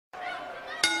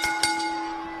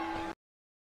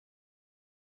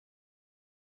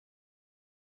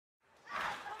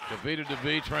Kavita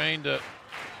DeVee trained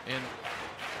in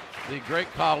the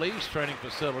Great Khali's training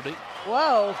facility.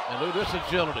 Whoa. And look at this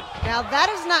agility. Now that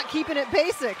is not keeping it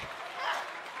basic.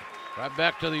 Right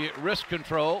back to the wrist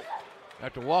control.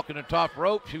 After walking the top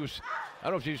rope, I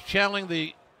don't know if she's channeling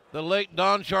the late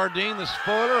Don Jardine, the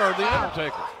spoiler, or the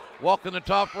Undertaker. Walking the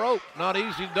top rope, not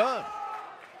easy done.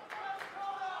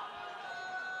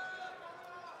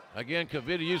 Again,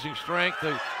 Kavita using strength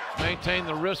to maintain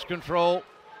the wrist control.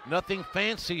 Nothing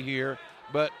fancy here,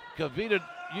 but Kavita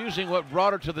using what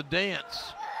brought her to the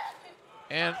dance.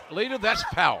 And Lita, that's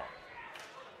power.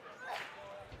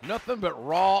 Nothing but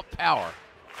raw power.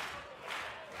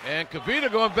 And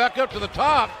Kavita going back up to the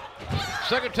top.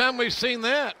 Second time we've seen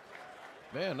that.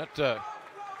 Man, that's right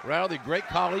out of the Great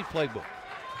Khali playbook.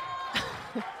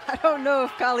 I don't know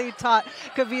if Khali taught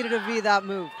Kavita DeVee that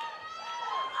move.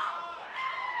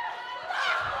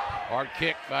 Hard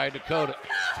kick by Dakota.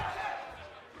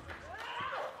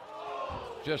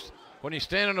 Just when you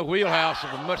stand in the wheelhouse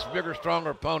of a much bigger, stronger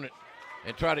opponent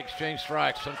and try to exchange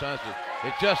strikes, sometimes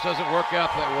it just doesn't work out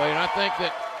that way. And I think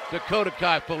that Dakota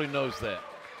Kai fully knows that.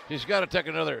 She's got to take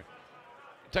another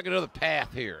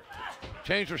path here.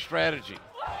 Change her strategy.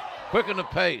 Quicken the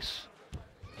pace.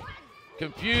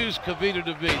 Confuse Kavita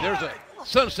DeVee. There's a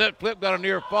sunset flip, got a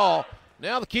near fall.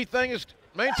 Now the key thing is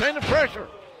maintain the pressure.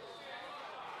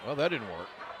 Well, that didn't work.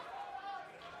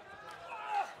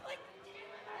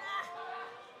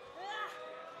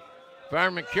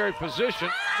 Fireman carry position.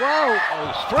 Whoa.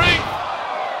 Oh, strength.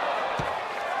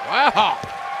 Wow.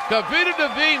 Kavita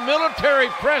DeVee military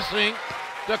pressing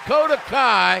Dakota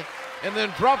Kai and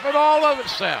then dropping all of it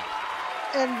south.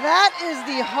 And that is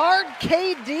the hard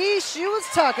KD she was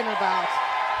talking about.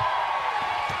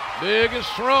 Big and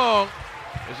strong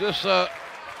is this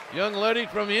young lady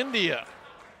from India.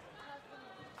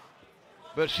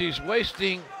 But she's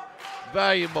wasting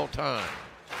valuable time.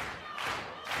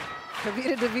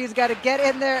 Kavita DeVee's got to get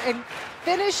in there and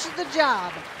finish the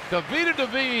job. Kavita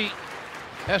DeVee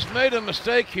has made a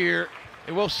mistake here,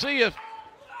 and we'll see if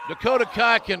Dakota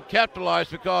Kai can capitalize,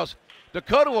 because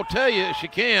Dakota will tell you, if she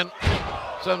can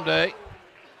someday,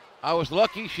 I was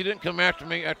lucky she didn't come after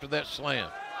me after that slam.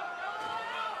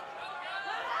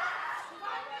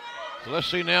 So let's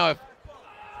see now if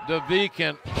DeVee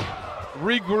can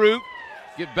regroup,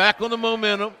 get back on the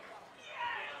momentum.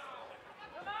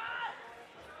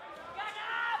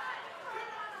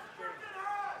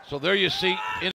 So there you see